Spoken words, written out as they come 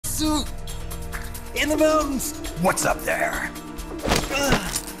Irasu! In the mountains! What's up there?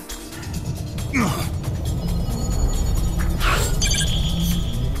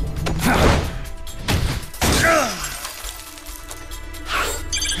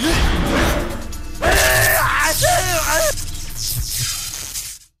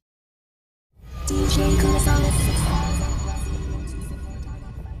 DJ Kurosawa.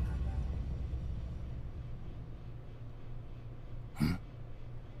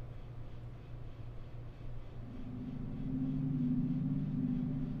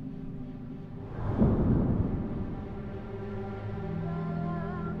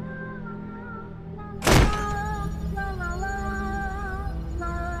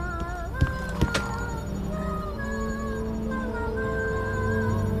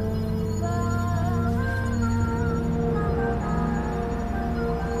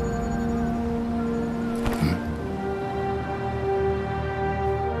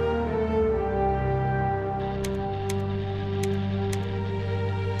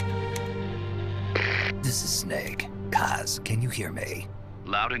 This is Snake. Kaz, can you hear me?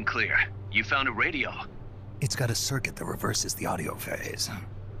 Loud and clear. You found a radio. It's got a circuit that reverses the audio phase.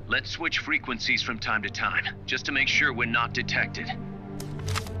 Let's switch frequencies from time to time, just to make sure we're not detected.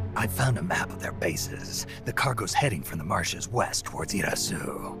 I found a map of their bases. The cargo's heading from the marshes west towards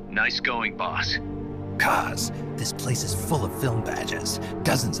Irasu. Nice going, boss. Kaz, this place is full of film badges.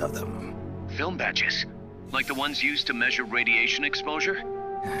 Dozens of them. Film badges? Like the ones used to measure radiation exposure?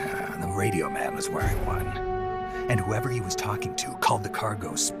 The radio man was wearing one. And whoever he was talking to called the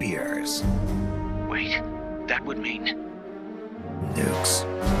cargo spears. Wait, that would mean... Nukes.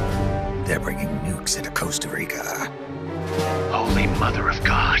 They're bringing nukes into Costa Rica. Holy Mother of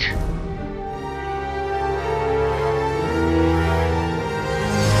God.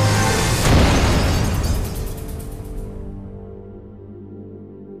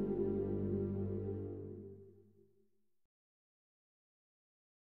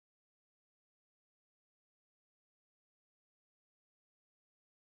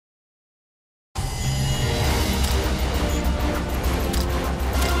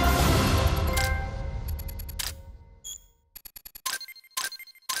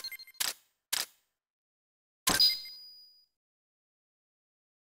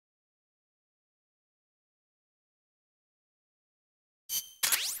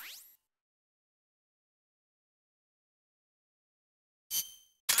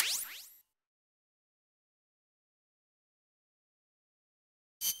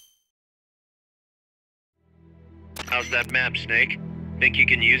 How's that map, Snake? Think you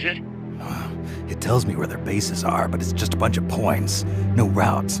can use it? It tells me where their bases are, but it's just a bunch of points. No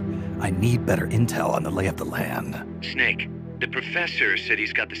routes. I need better intel on the lay of the land. Snake, the professor said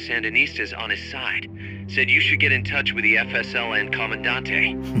he's got the Sandinistas on his side. Said you should get in touch with the FSL and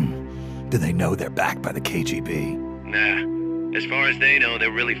Commandante. Do they know they're backed by the KGB? Nah. As far as they know, they're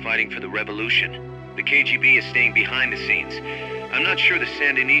really fighting for the revolution. The KGB is staying behind the scenes. I'm not sure the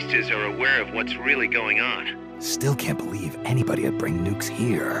Sandinistas are aware of what's really going on. Still can't believe anybody would bring nukes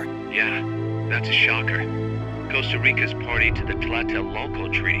here. Yeah, that's a shocker. Costa Rica's party to the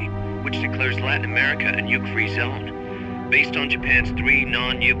Tlatelolco Treaty, which declares Latin America a nuke-free zone. Based on Japan's 3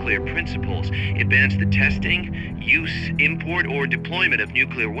 non-nuclear principles, it bans the testing, use, import, or deployment of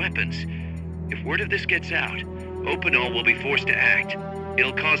nuclear weapons. If word of this gets out, Opinol will be forced to act.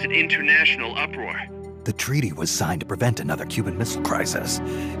 It'll cause an international uproar. The treaty was signed to prevent another Cuban Missile Crisis.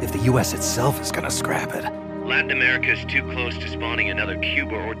 If the US itself is gonna scrap it... Latin America is too close to spawning another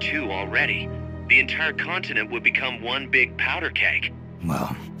Cuba or two already. The entire continent would become one big powder keg.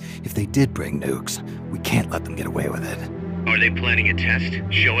 Well, if they did bring nukes, we can't let them get away with it. Are they planning a test?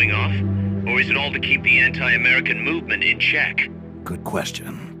 Showing off? Or is it all to keep the anti-American movement in check? Good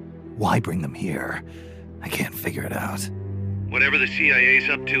question. Why bring them here? I can't figure it out. Whatever the CIA's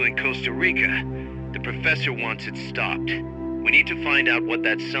up to in Costa Rica, the professor wants it stopped. We need to find out what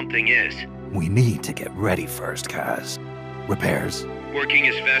that something is. We need to get ready first, Kaz. Repairs? Working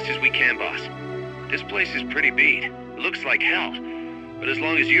as fast as we can, boss. This place is pretty beat. It looks like hell. But as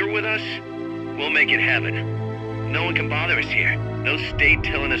long as you're with us, we'll make it heaven. No one can bother us here. No state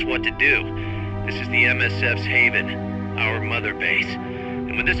telling us what to do. This is the MSF's haven, our mother base.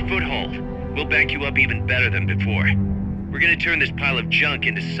 And with this foothold, we'll back you up even better than before. We're gonna turn this pile of junk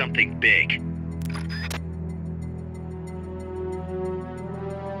into something big.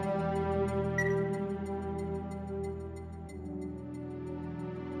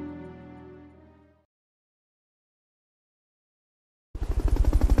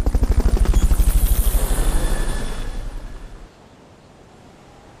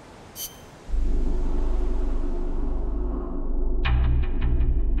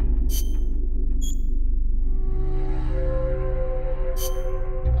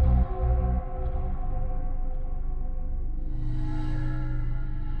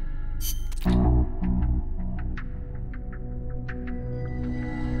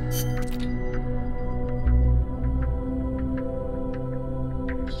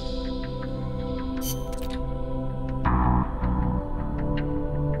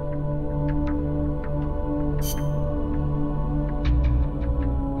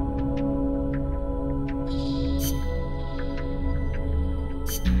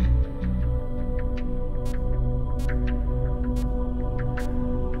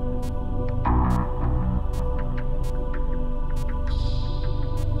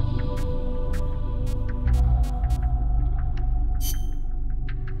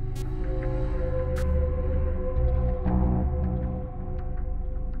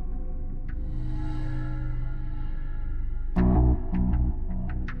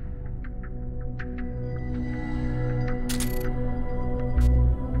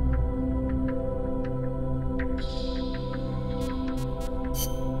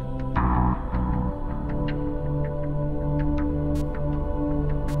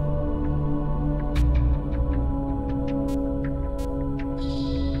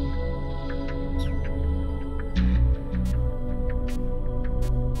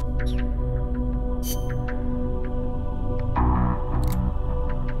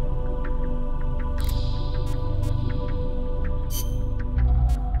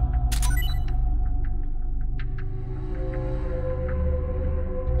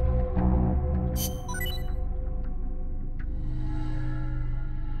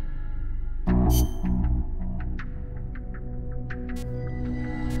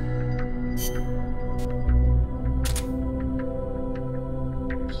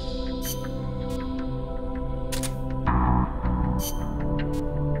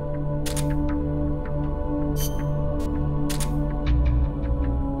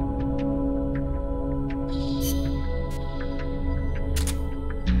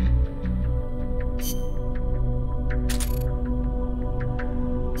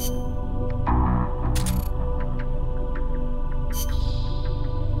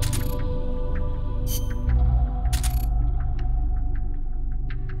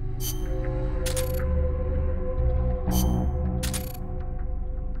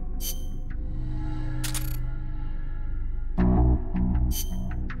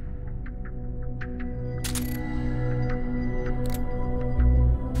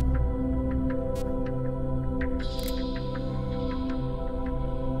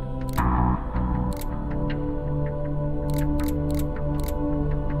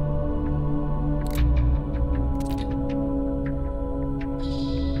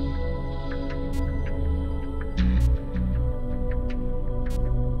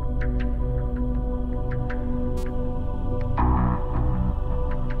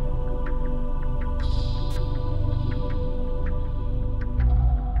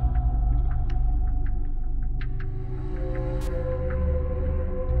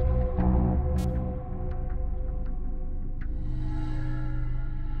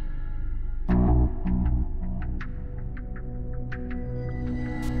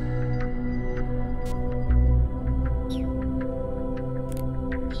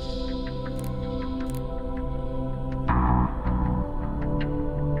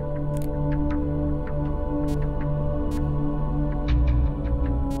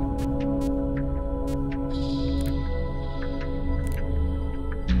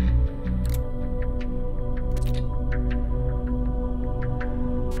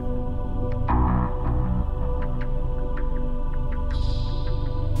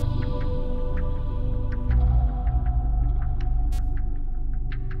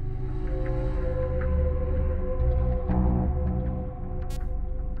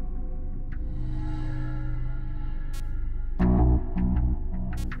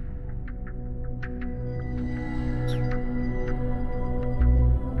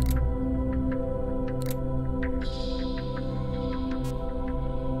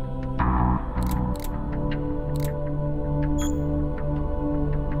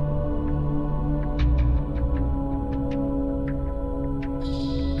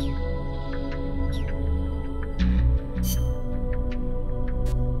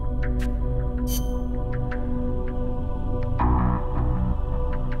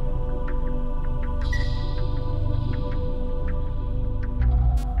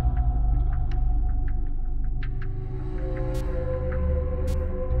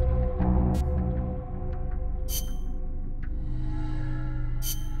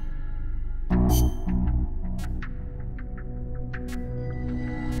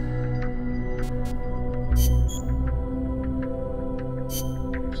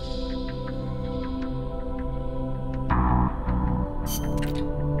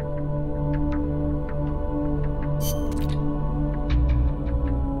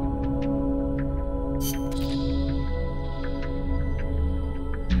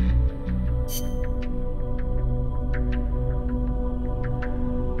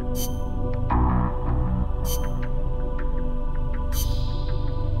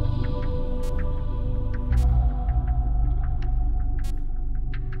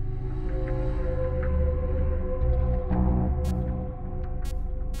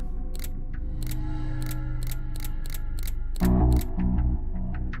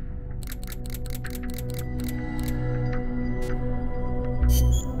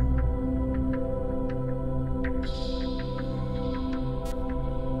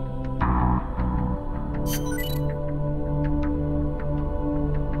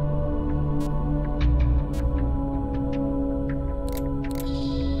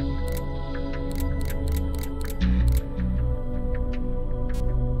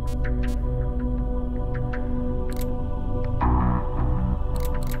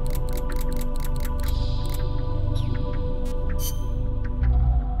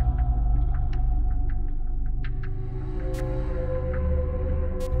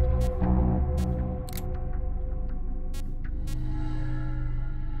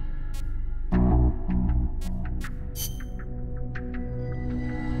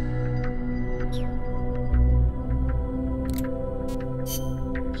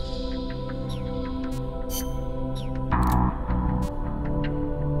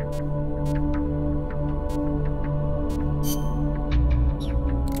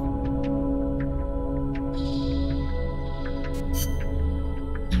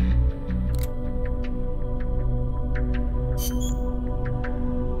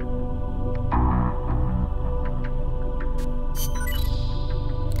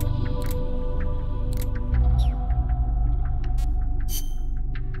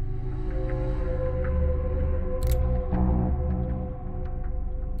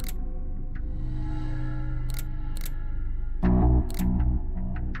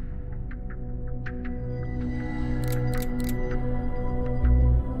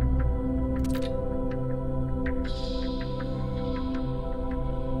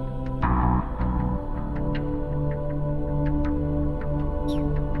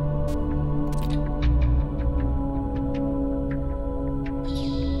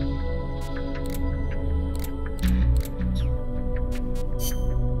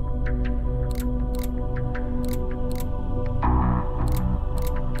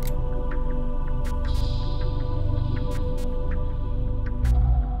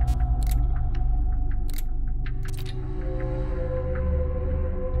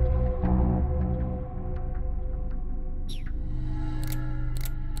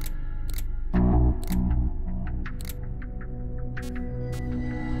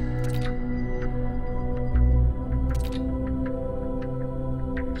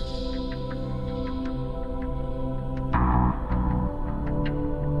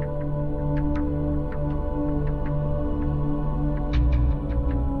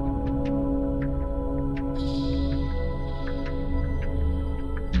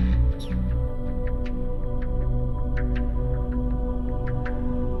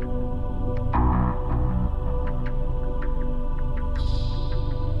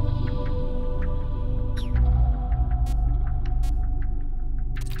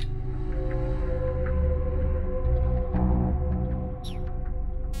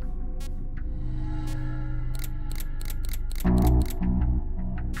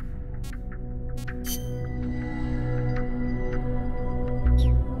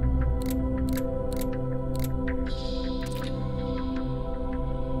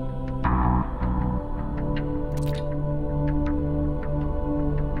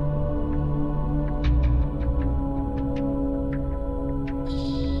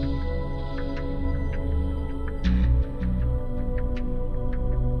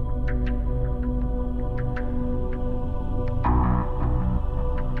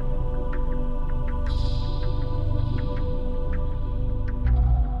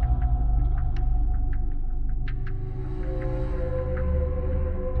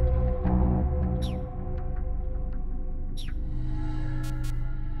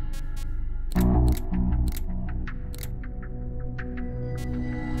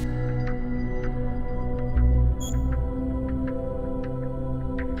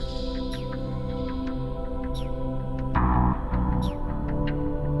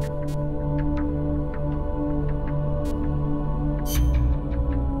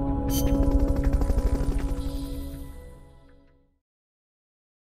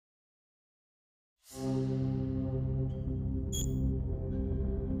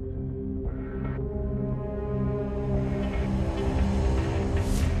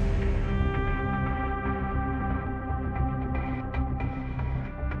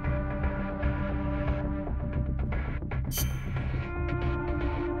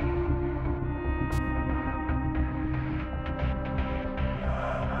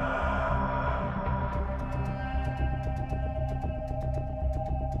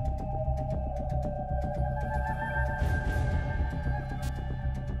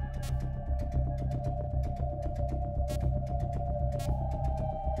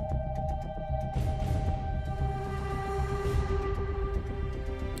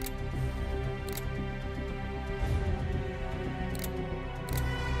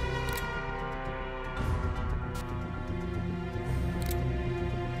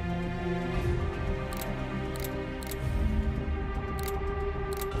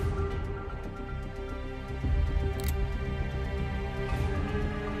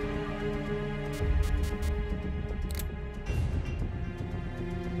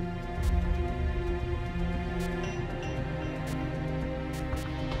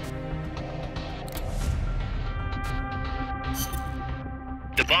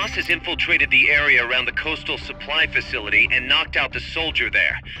 The boss has infiltrated the area around the coastal supply facility and knocked out the soldier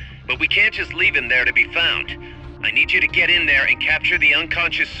there. But we can't just leave him there to be found. I need you to get in there and capture the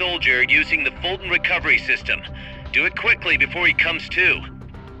unconscious soldier using the Fulton recovery system. Do it quickly before he comes to.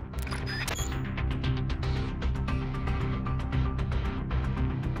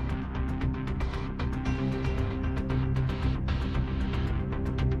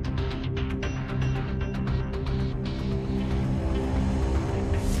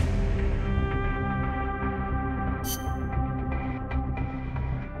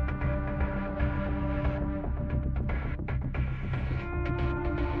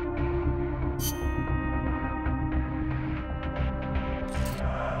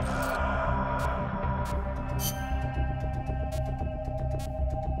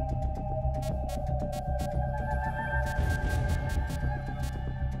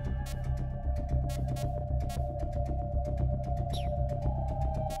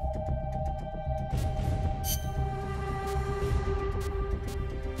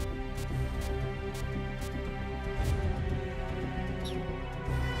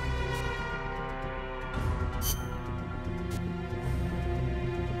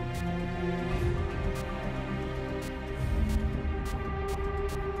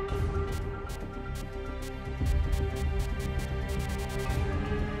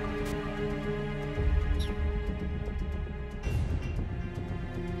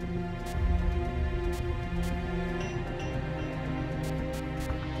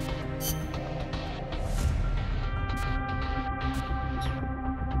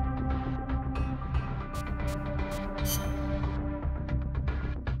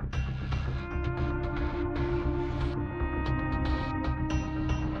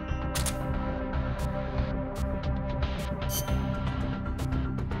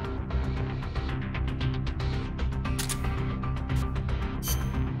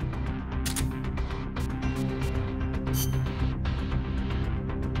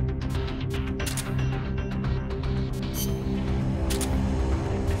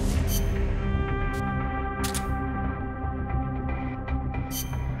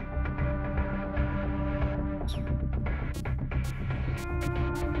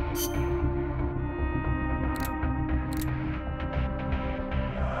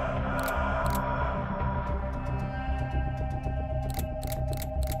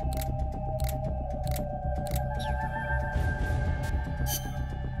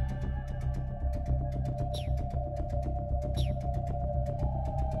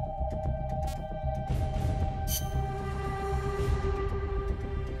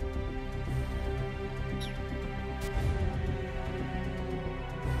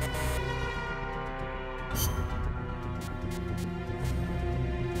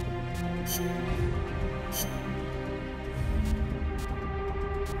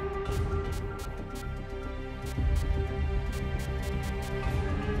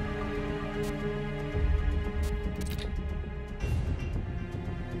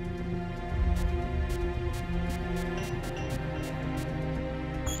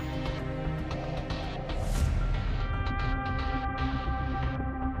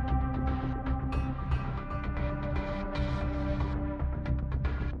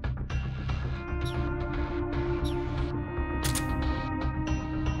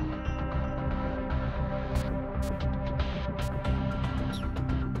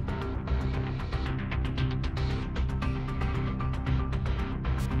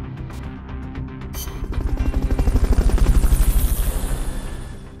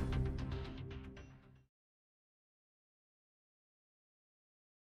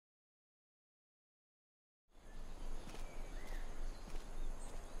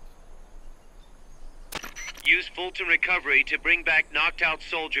 Use Fulton Recovery to bring back knocked out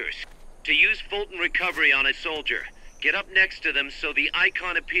soldiers. To use Fulton Recovery on a soldier, get up next to them so the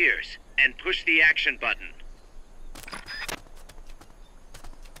icon appears, and push the action button.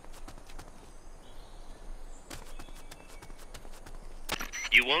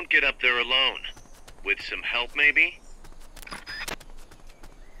 You won't get up there alone. With some help, maybe?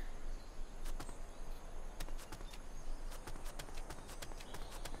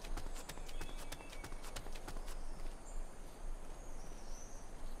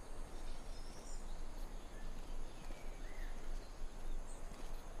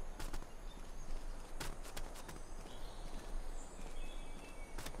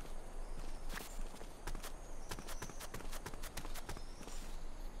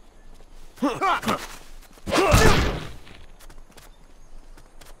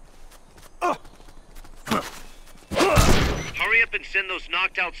 Hurry up and send those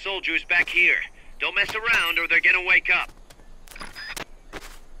knocked out soldiers back here. Don't mess around or they're gonna wake up.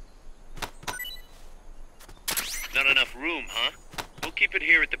 room, huh? We'll keep it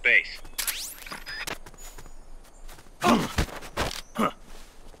here at the base.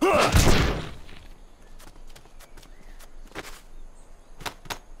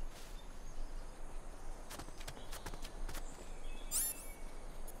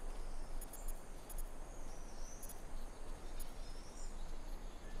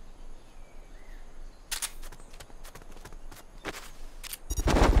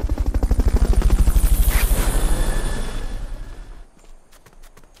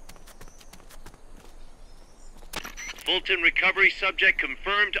 Fulton recovery subject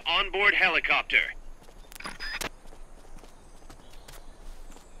confirmed onboard helicopter.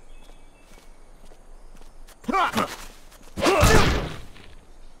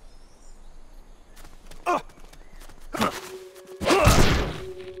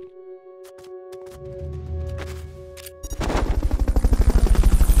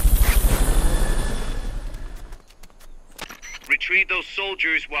 Retrieve those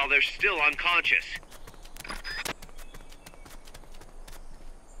soldiers while they're still unconscious.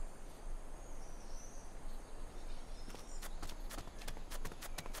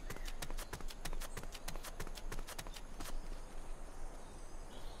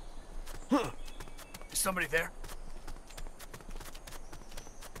 Is somebody there?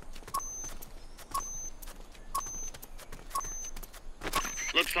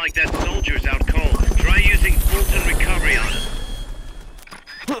 Looks like that soldier's out cold. Try using Fulton recovery on him.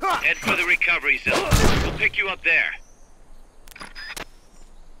 Head for the recovery zone. We'll pick you up there.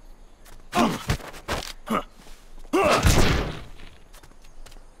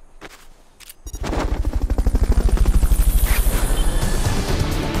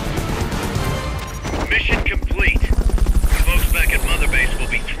 Mission complete. The folks back at Mother Base will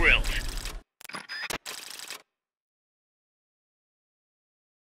be thrilled.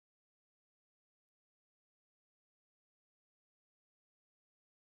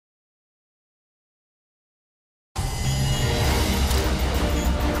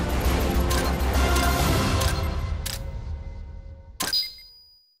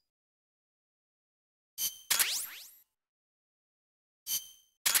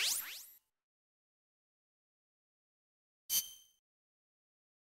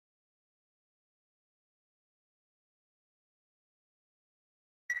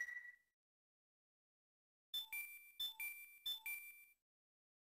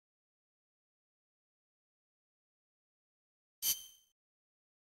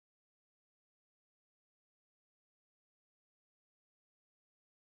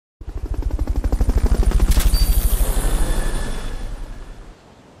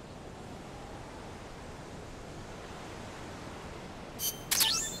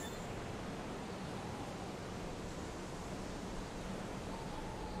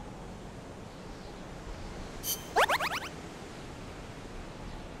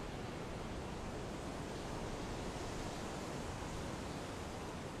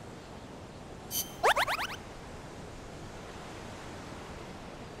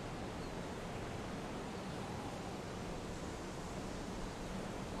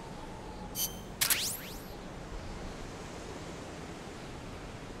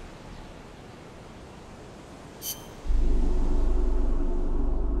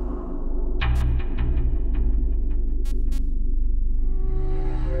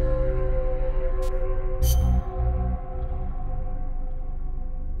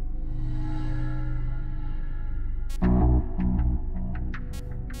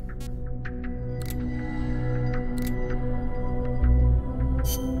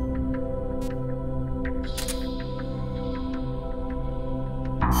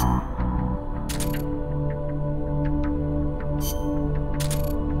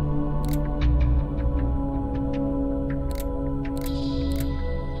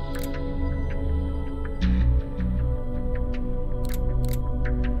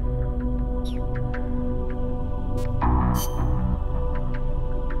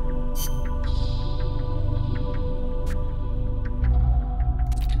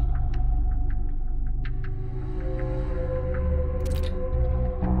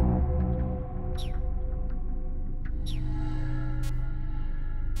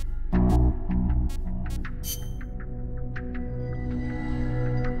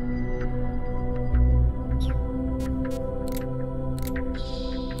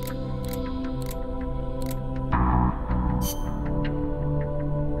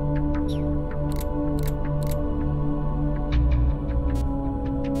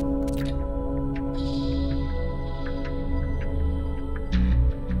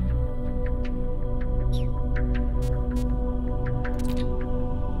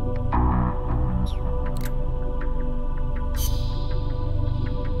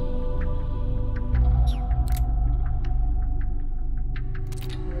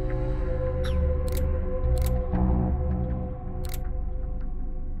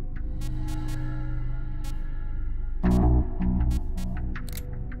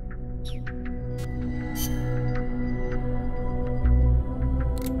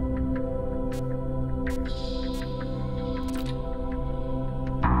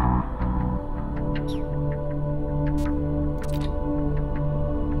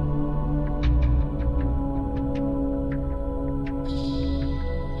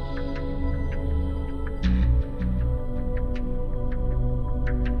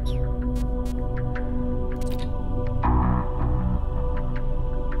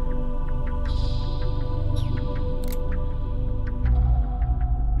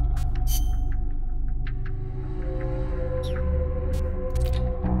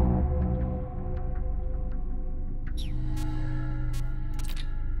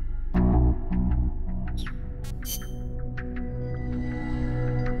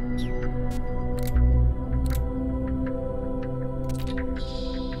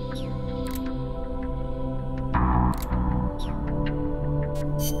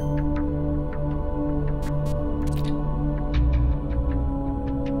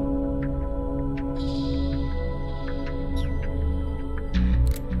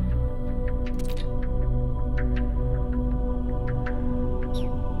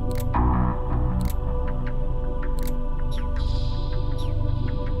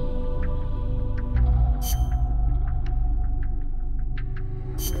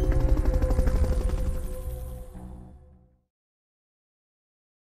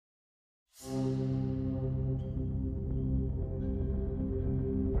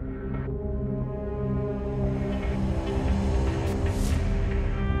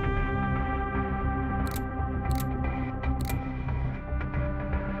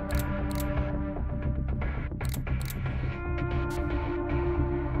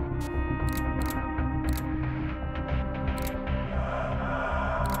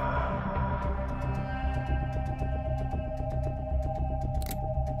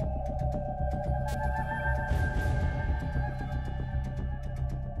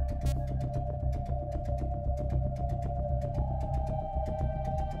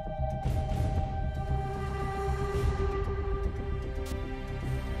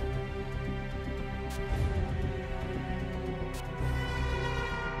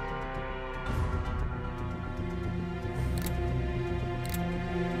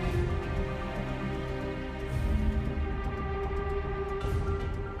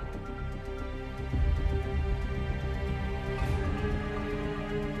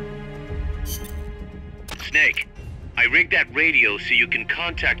 Snake, I rigged that radio so you can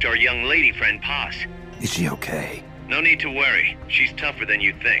contact our young lady friend Paz. Is she okay? No need to worry. She's tougher than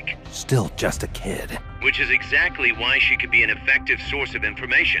you think. Still just a kid. Which is exactly why she could be an effective source of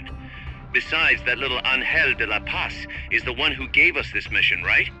information. Besides, that little Angel de la Paz is the one who gave us this mission,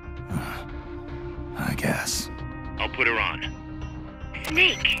 right? I guess. I'll put her on.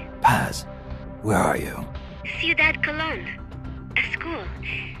 Snake, Paz, where are you? Ciudad Colon. At school.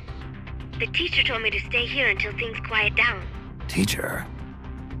 The teacher told me to stay here until things quiet down. Teacher?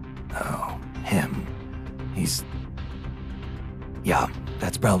 Oh, him. Yeah,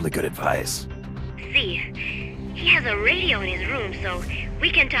 that's probably good advice. See, he has a radio in his room, so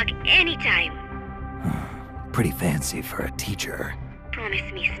we can talk anytime. Pretty fancy for a teacher.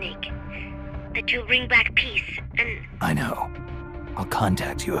 Promise me, Snake, that you'll bring back peace, and I know. I'll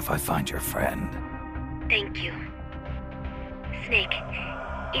contact you if I find your friend. thank you. Snake,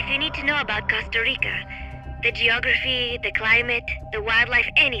 if you need to know about Costa Rica, the geography, the climate, the wildlife,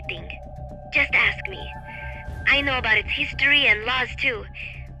 anything, just ask me. I know about its history and laws too.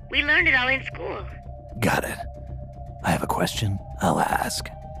 We learned it all in school. Got it. I have a question. I'll ask.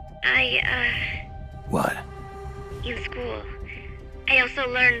 What? In school, I also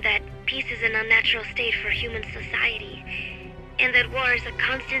learned that peace is an unnatural state for human society, and that war is a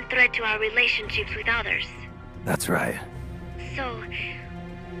constant threat to our relationships with others. That's right. So,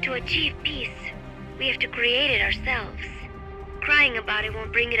 to achieve peace, we have to create it ourselves. Crying about it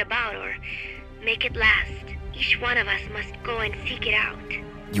won't bring it about or make it last. Each one of us must go and seek it out.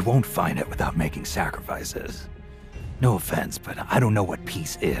 You won't find it without making sacrifices. No offense, but I don't know what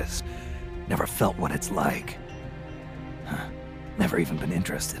peace is. Never felt what it's like. Never even been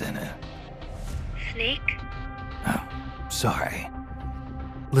interested in it. Snake? Oh, sorry.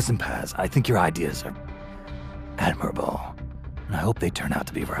 Listen, Paz, I think your ideas are admirable, and I hope they turn out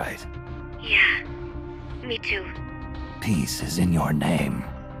to be right. Yeah, me too. Peace is in your name.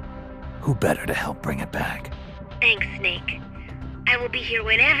 Who better to help bring it back? Thanks, Snake. I will be here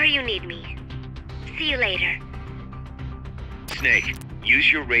whenever you need me. See you later. Snake,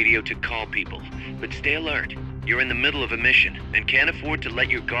 use your radio to call people, but stay alert. You're in the middle of a mission and can't afford to let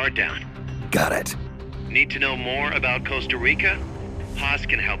your guard down. Got it. Need to know more about Costa Rica? Haas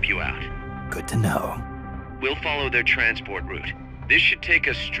can help you out. Good to know. We'll follow their transport route. This should take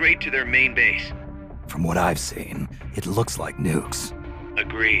us straight to their main base. From what I've seen, it looks like nukes.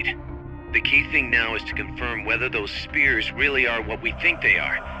 Agreed. The key thing now is to confirm whether those spears really are what we think they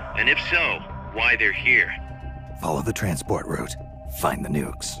are, and if so, why they're here. Follow the transport route. Find the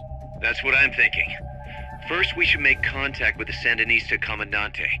nukes. That's what I'm thinking. First, we should make contact with the Sandinista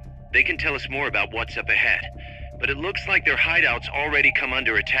Comandante. They can tell us more about what's up ahead. But it looks like their hideout's already come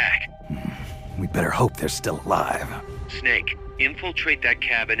under attack. We better hope they're still alive. Snake, infiltrate that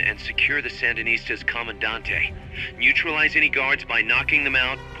cabin and secure the Sandinista's Comandante. Neutralize any guards by knocking them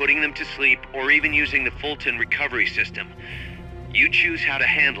out, putting them to sleep, or even using the Fulton recovery system. You choose how to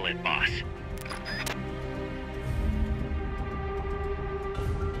handle it, boss.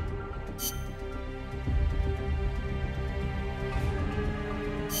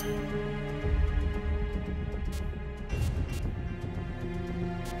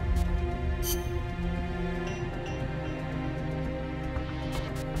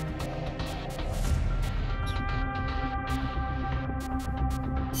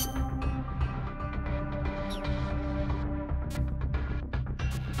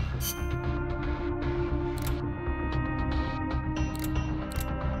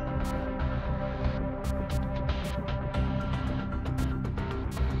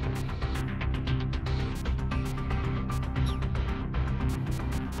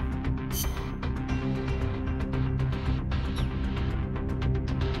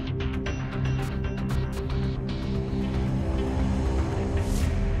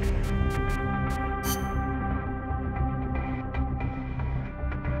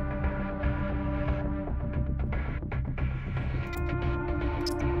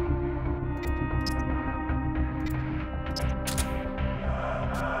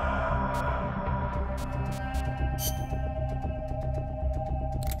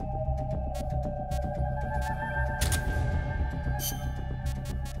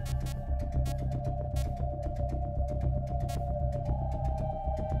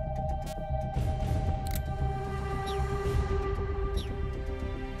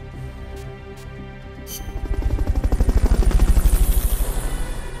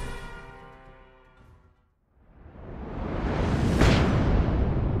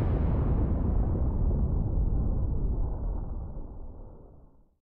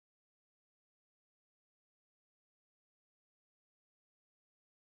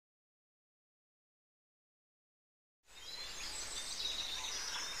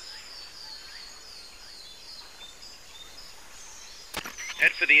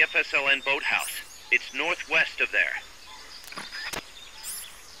 Head for the FSLN Boathouse. It's northwest of there.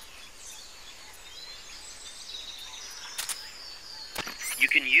 You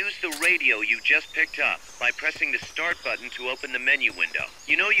can use the radio you just picked up by pressing the start button to open the menu window.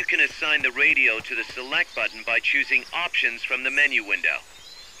 You know you can assign the radio to the select button by choosing options from the menu window.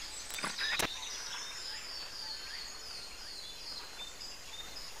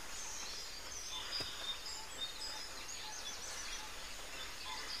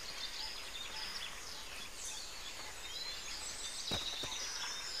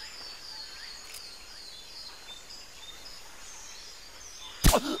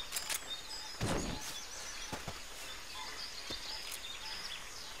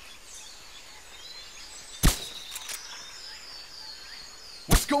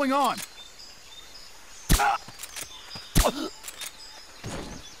 What's going on?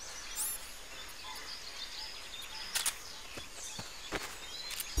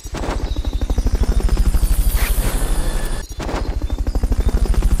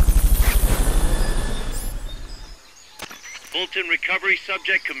 Fulton recovery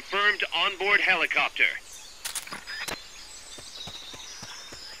subject confirmed onboard helicopter.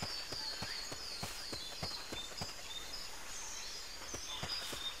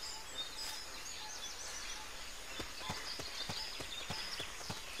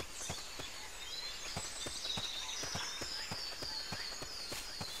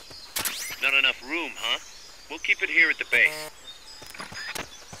 Not enough room, huh? We'll keep it here at the base.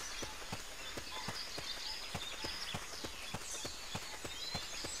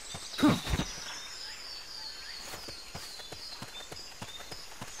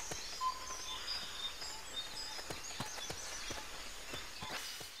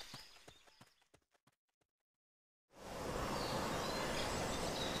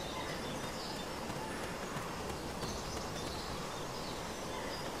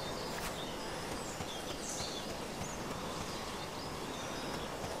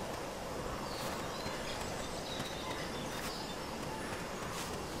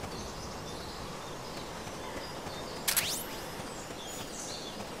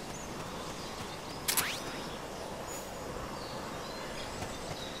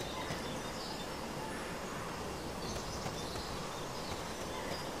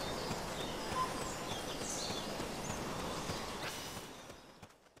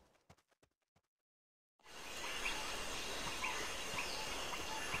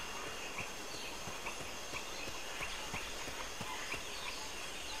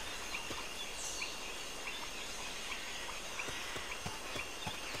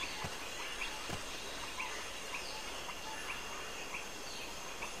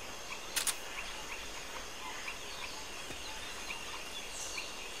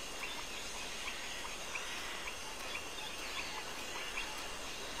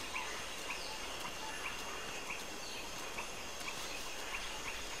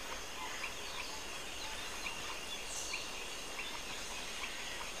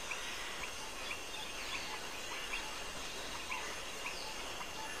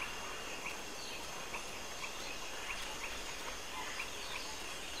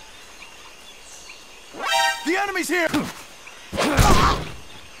 The enemy's here!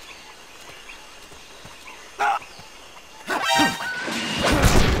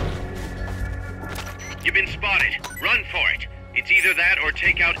 You've been spotted. Run for it. It's either that or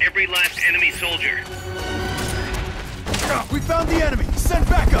take out every last enemy soldier. We found the enemy! Send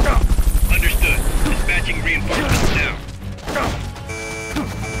backup! Understood. Dispatching reinforcements now.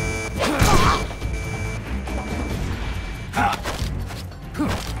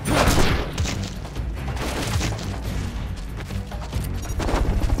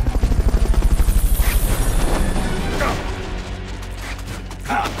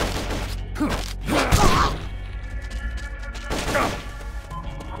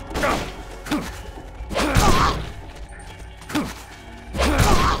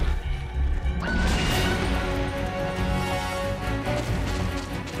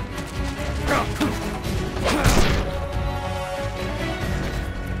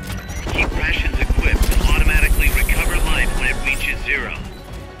 Keep rations equipped to automatically recover life when it reaches zero.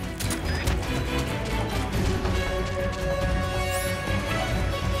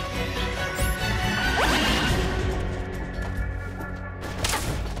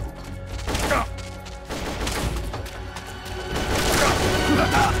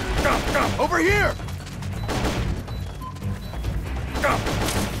 Over here!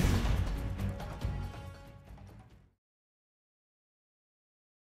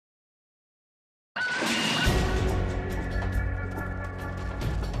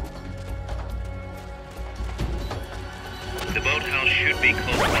 The boathouse should be be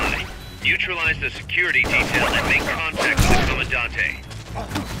close by. Neutralize the security detail and make contact with the Commandante.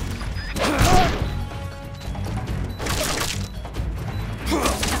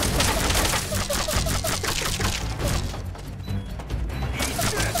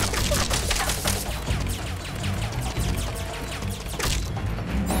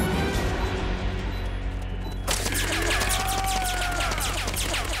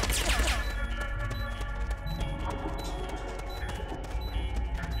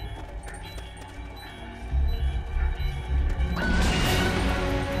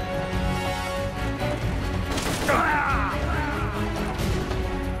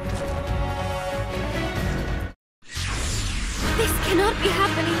 This cannot be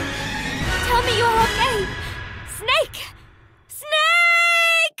happening. Tell me you're okay. Snake!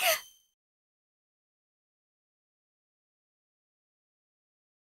 Snake!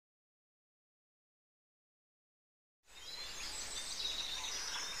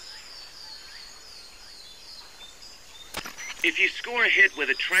 If you score a hit with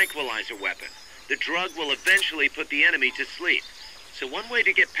a tranquilizer weapon, the drug will eventually put the enemy to sleep. So one way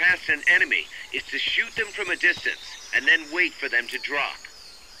to get past an enemy is to shoot them from a distance, and then wait for them to drop.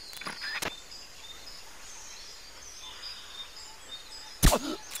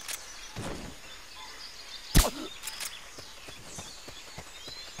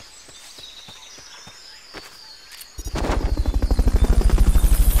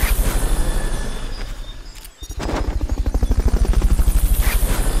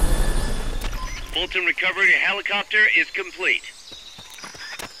 Fulton recovery helicopter is complete.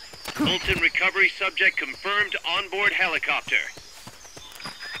 Fulton recovery subject confirmed onboard helicopter.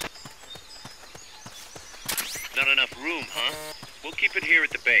 Not enough room, huh? We'll keep it here at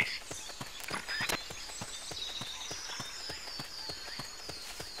the base.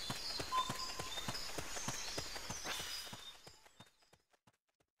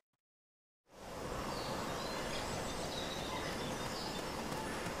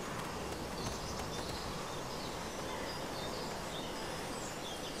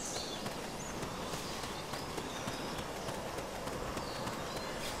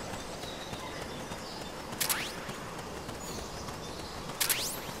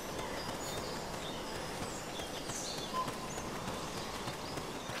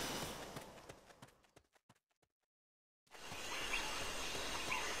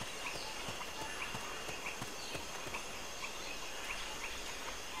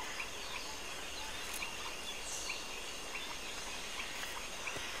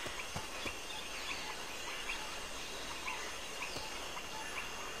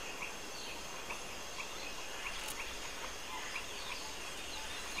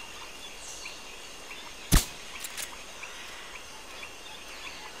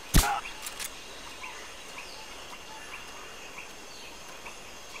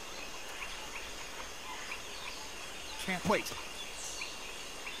 Can't wait.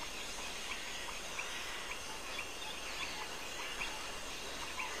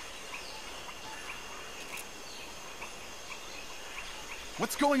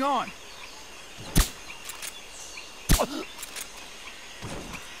 What's going on?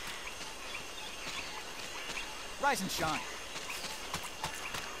 Rise and shine.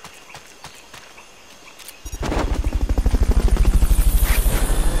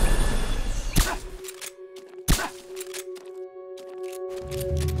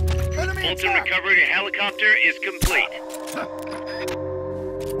 Fulton recovery helicopter is complete.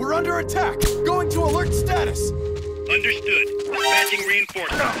 We're under attack! Going to alert status! Understood. Dispatching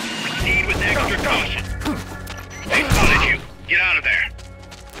reinforcements. Proceed with extra caution. They spotted you. Get out of there.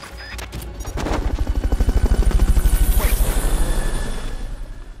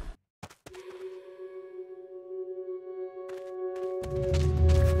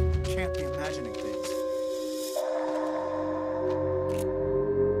 Can't be imagining things.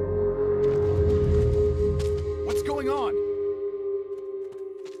 What's going on?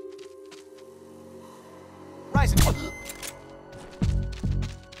 Rise and...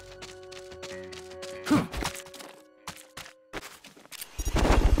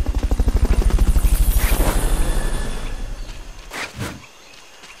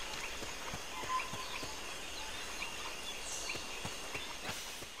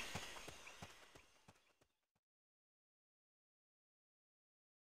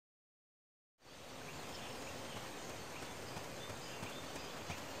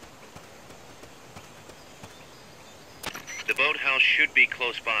 The boathouse should be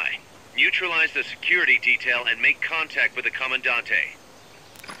close by. Neutralize the security detail and make contact with the Commandante.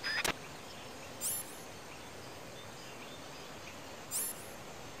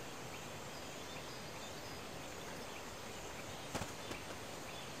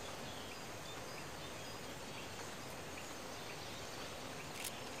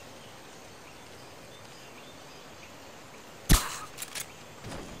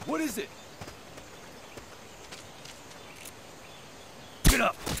 What is it? Get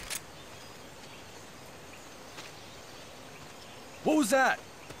up! What was that?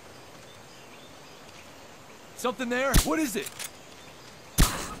 Something there? What is it?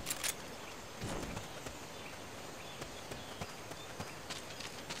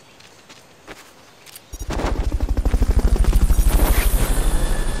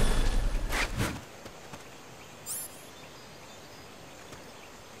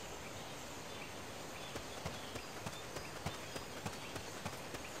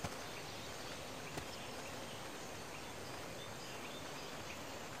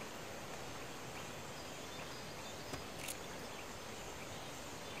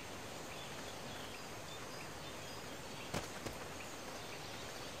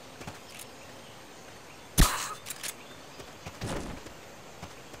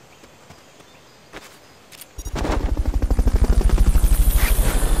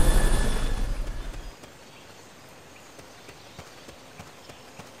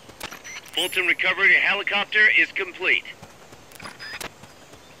 Fulton recovery helicopter is complete.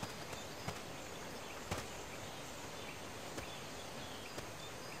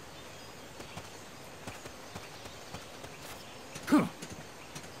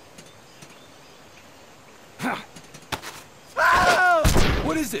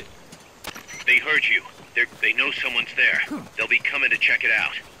 What is it? They heard you. They know someone's there. They'll be coming to check it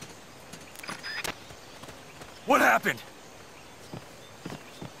out. What happened?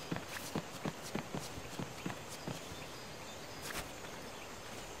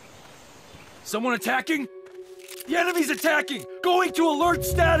 Someone attacking? The enemy's attacking! Going to alert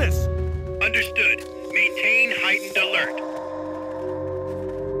status! Understood. Maintain heightened alert.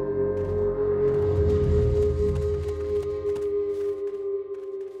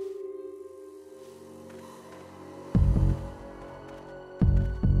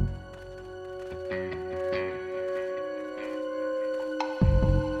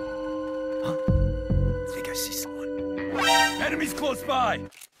 I think I see someone. Enemies close by!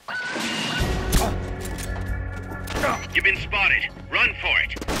 You've been spotted. Run for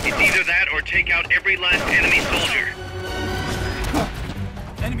it. It's either that or take out every last enemy soldier.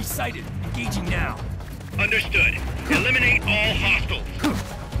 Enemy sighted. Engaging now. Understood. Eliminate all hostiles.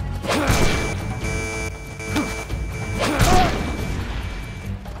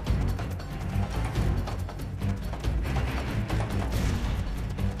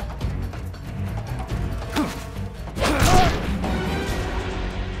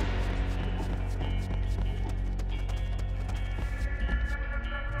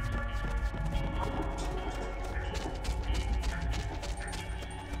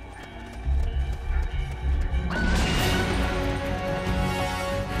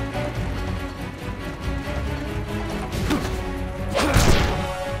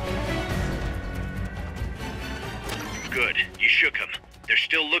 Good. You shook them. They're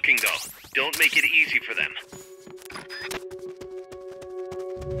still looking, though. Don't make it easy for them.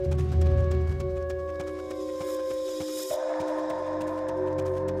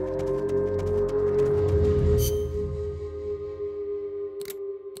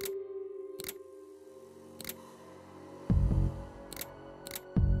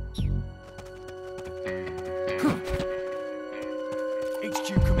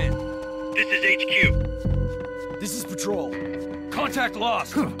 HQ, come in. This is HQ. This is patrol. Contact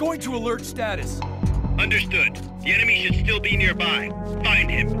lost. Going to alert status. Understood. The enemy should still be nearby. Find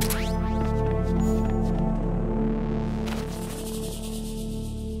him.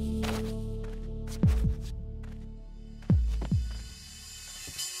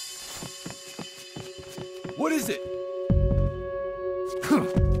 What is it?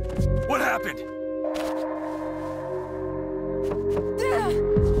 What happened?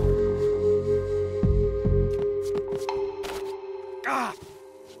 Ah!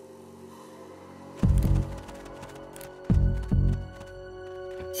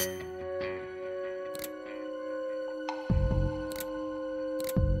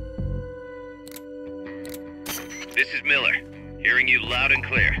 This is Miller. Hearing you loud and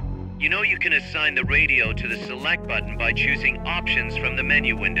clear. You know you can assign the radio to the select button by choosing options from the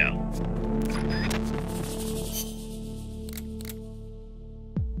menu window.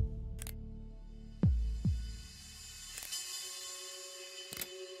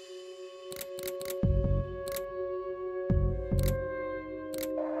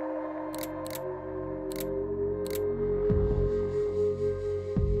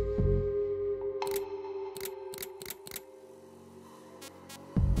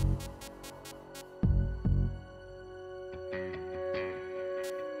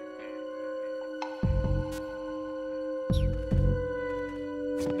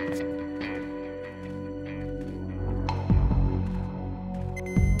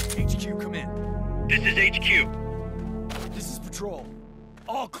 HQ, come in. This is HQ. This is Patrol.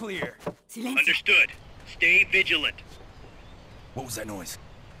 All clear. Silencio. Understood. Stay vigilant. What was that noise?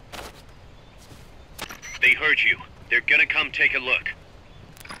 They heard you. They're gonna come take a look.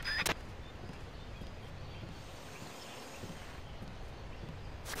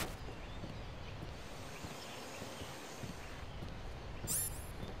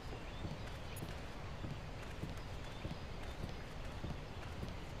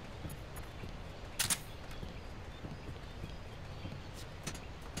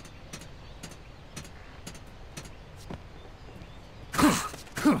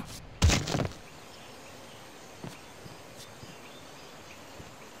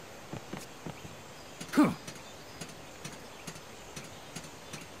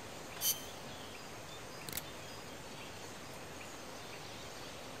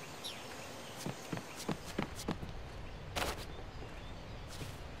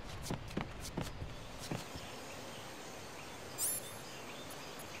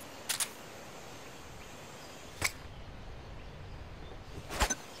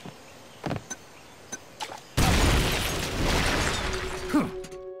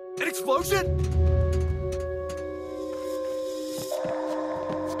 An explosion?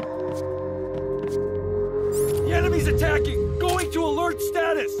 The enemy's attacking! Going to alert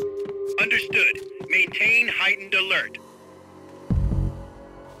status! Understood. Maintain heightened alert.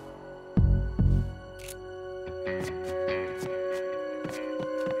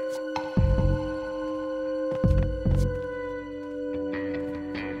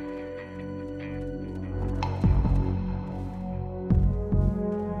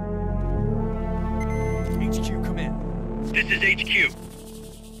 HQ, come in. This is HQ.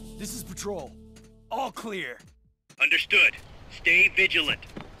 This is Patrol. All clear. Understood. Stay vigilant.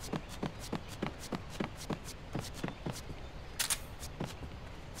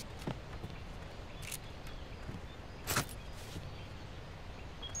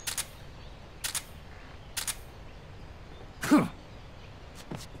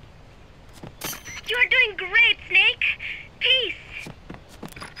 You are doing great, Snake. Peace.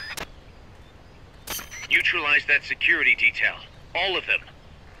 Neutralize that security detail. All of them.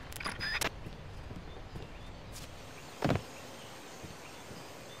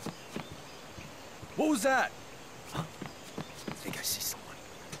 What was that? I think I see someone.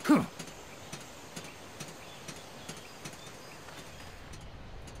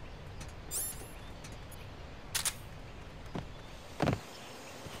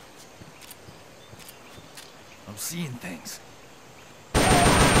 I'm seeing things.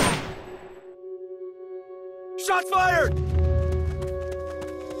 Shots fired!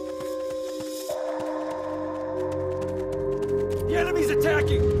 The enemy's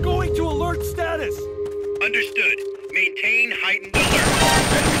attacking! Going to alert status! Understood. Maintain heightened alert.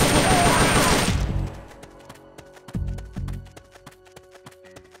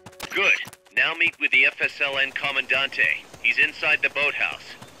 Good. Now meet with the FSLN Commandante. He's inside the boathouse.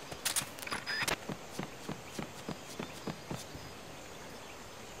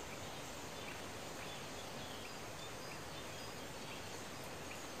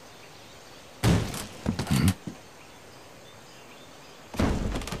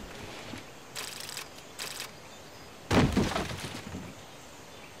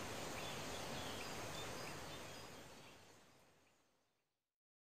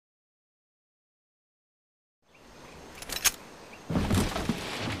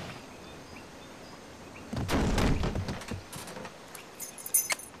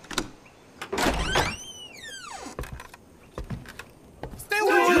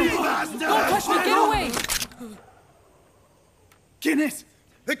 Don't touch me! Get away! ¿Quién es?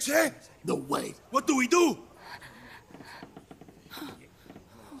 Eche! No, wait. What do we do?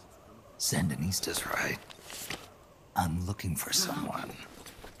 Sandinista's right. I'm looking for someone.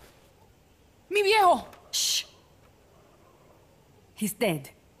 Mi viejo! Shh! He's dead.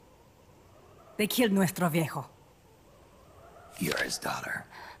 They killed nuestro viejo. You're his daughter.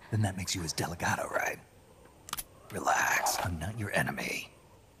 Then that makes you his delegado, right? Relax, I'm not your enemy.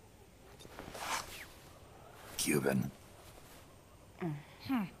 Cuban.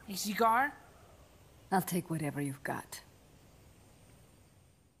 A cigar? I'll take whatever you've got.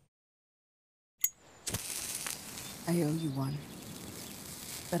 I owe you one.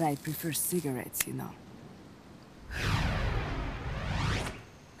 But I prefer cigarettes, you know.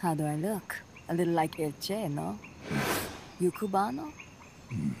 How do I look? A little like El Che, no? You Cubano?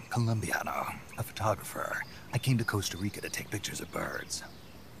 Colombiano, a photographer. I came to Costa Rica to take pictures of birds.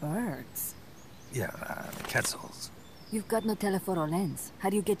 Birds? Yeah, quetzals. You've got no telephoto lens. How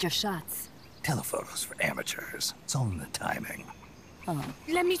do you get your shots? Telephotos for amateurs. It's all in the timing.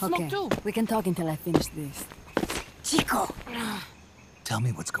 Let me smoke Okay, too. we can talk until I finish this. Chico! Tell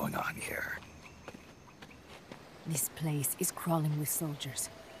me what's going on here. This place is crawling with soldiers.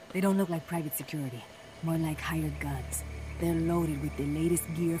 They don't look like private security, more like hired guns. They're loaded with the latest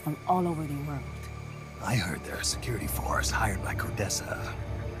gear from all over the world. I heard they're a security force hired by Codessa.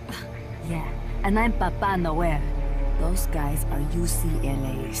 Yeah, and I'm Papa Noel. Those guys are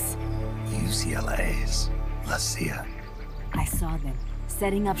UCLA's. UCLA's? La CIA? I saw them,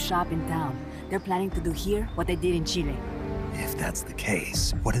 setting up shop in town. They're planning to do here what they did in Chile. If that's the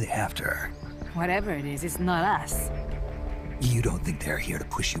case, what are they after? Whatever it is, it's not us. You don't think they're here to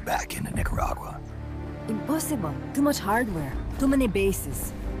push you back into Nicaragua? Impossible. Too much hardware. Too many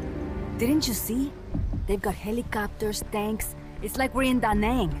bases. Didn't you see? They've got helicopters, tanks. It's like we're in Da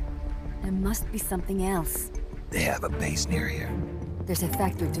Nang. There must be something else. They have a base near here. There's a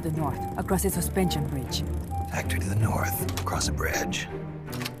factory to the north, across a suspension bridge. Factory to the north, across a bridge.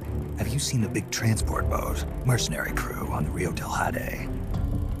 Have you seen the big transport boat, mercenary crew on the Rio del Jade?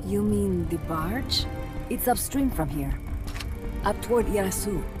 You mean the barge? It's upstream from here. Up toward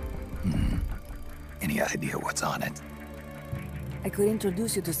Irasu. Any idea what's on it? I could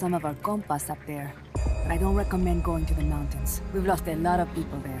introduce you to some of our compas up there, but I don't recommend going to the mountains. We've lost a lot of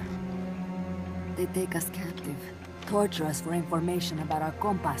people there. They take us captive, torture us for information about our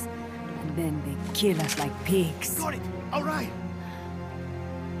compas, and then they kill us like pigs. Got it. All right.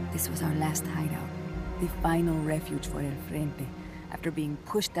 This was our last hideout, the final refuge for El Frente, after being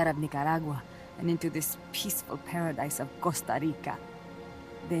pushed out of Nicaragua and into this peaceful paradise of Costa Rica.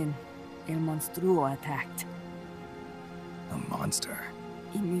 Then, El Monstruo attacked. A monster.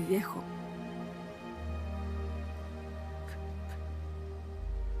 Y mi viejo.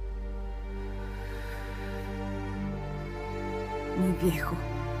 Mi viejo.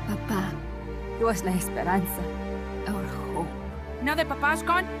 Papá. He was la esperanza. Our hope. Now that Papa's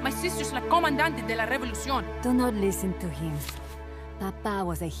gone, my sister's la comandante de la revolución. Do not listen to him. Papa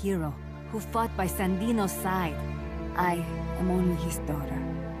was a hero who fought by Sandino's side. I am only his daughter.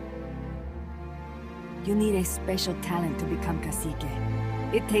 You need a special talent to become cacique.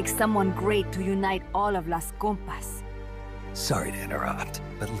 It takes someone great to unite all of Las Compas. Sorry to interrupt,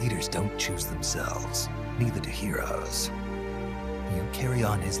 but leaders don't choose themselves. Neither do heroes. You carry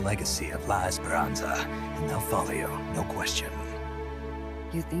on his legacy of La Esperanza, and they'll follow you, no question.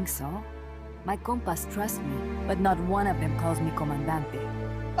 You think so? My compas trust me, but not one of them calls me Comandante.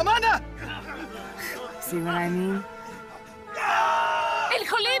 Amanda! See what I mean? El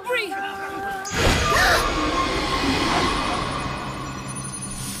Colibri!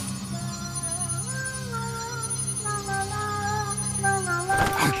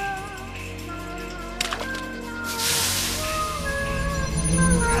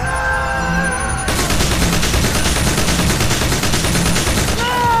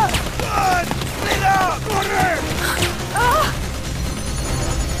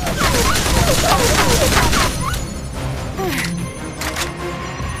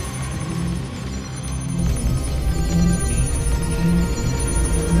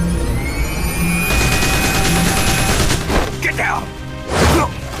 Get down!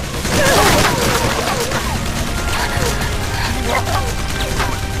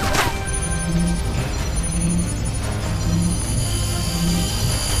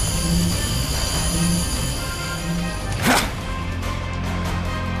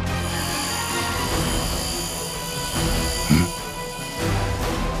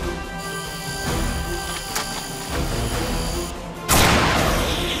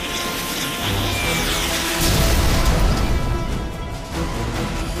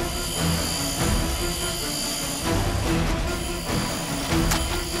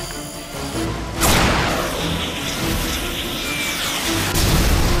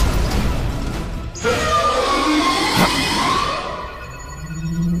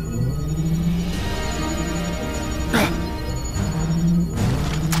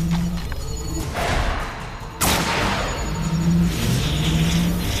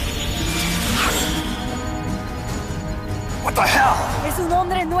 What the hell? Es un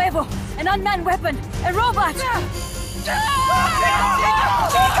hombre nuevo, an unmanned weapon, a robot!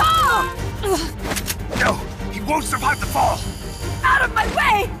 No! He won't survive the fall! Out of my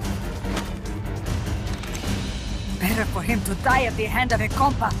way! Better for him to die at the hand of a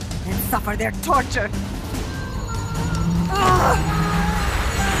compa than suffer their torture.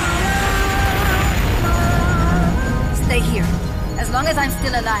 Stay here. As long as I'm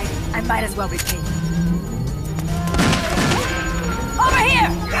still alive, I might as well repay you. Over here!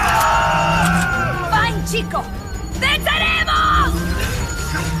 Fine, Chico! ¡Venceremos!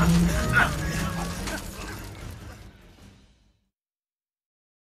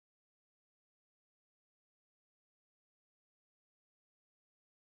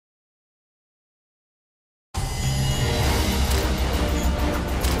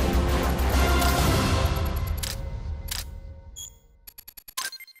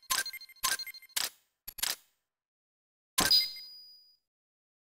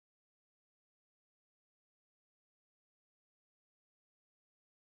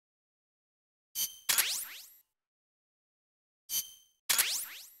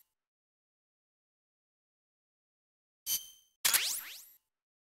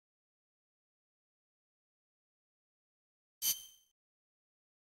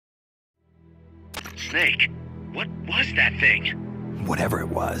 Snake. What was that thing? Whatever it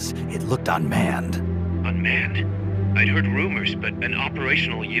was, it looked unmanned. Unmanned? I'd heard rumors, but an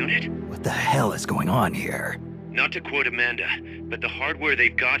operational unit? What the hell is going on here? Not to quote Amanda, but the hardware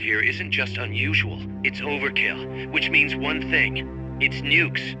they've got here isn't just unusual, it's overkill, which means one thing. It's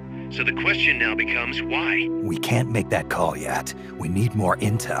nukes. So the question now becomes, why? We can't make that call yet. We need more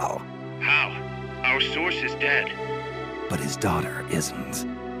intel. How? Our source is dead. But his daughter isn't.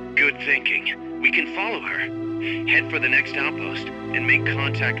 Good thinking. We can follow her. Head for the next outpost, and make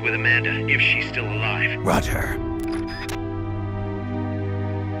contact with Amanda if she's still alive. Roger.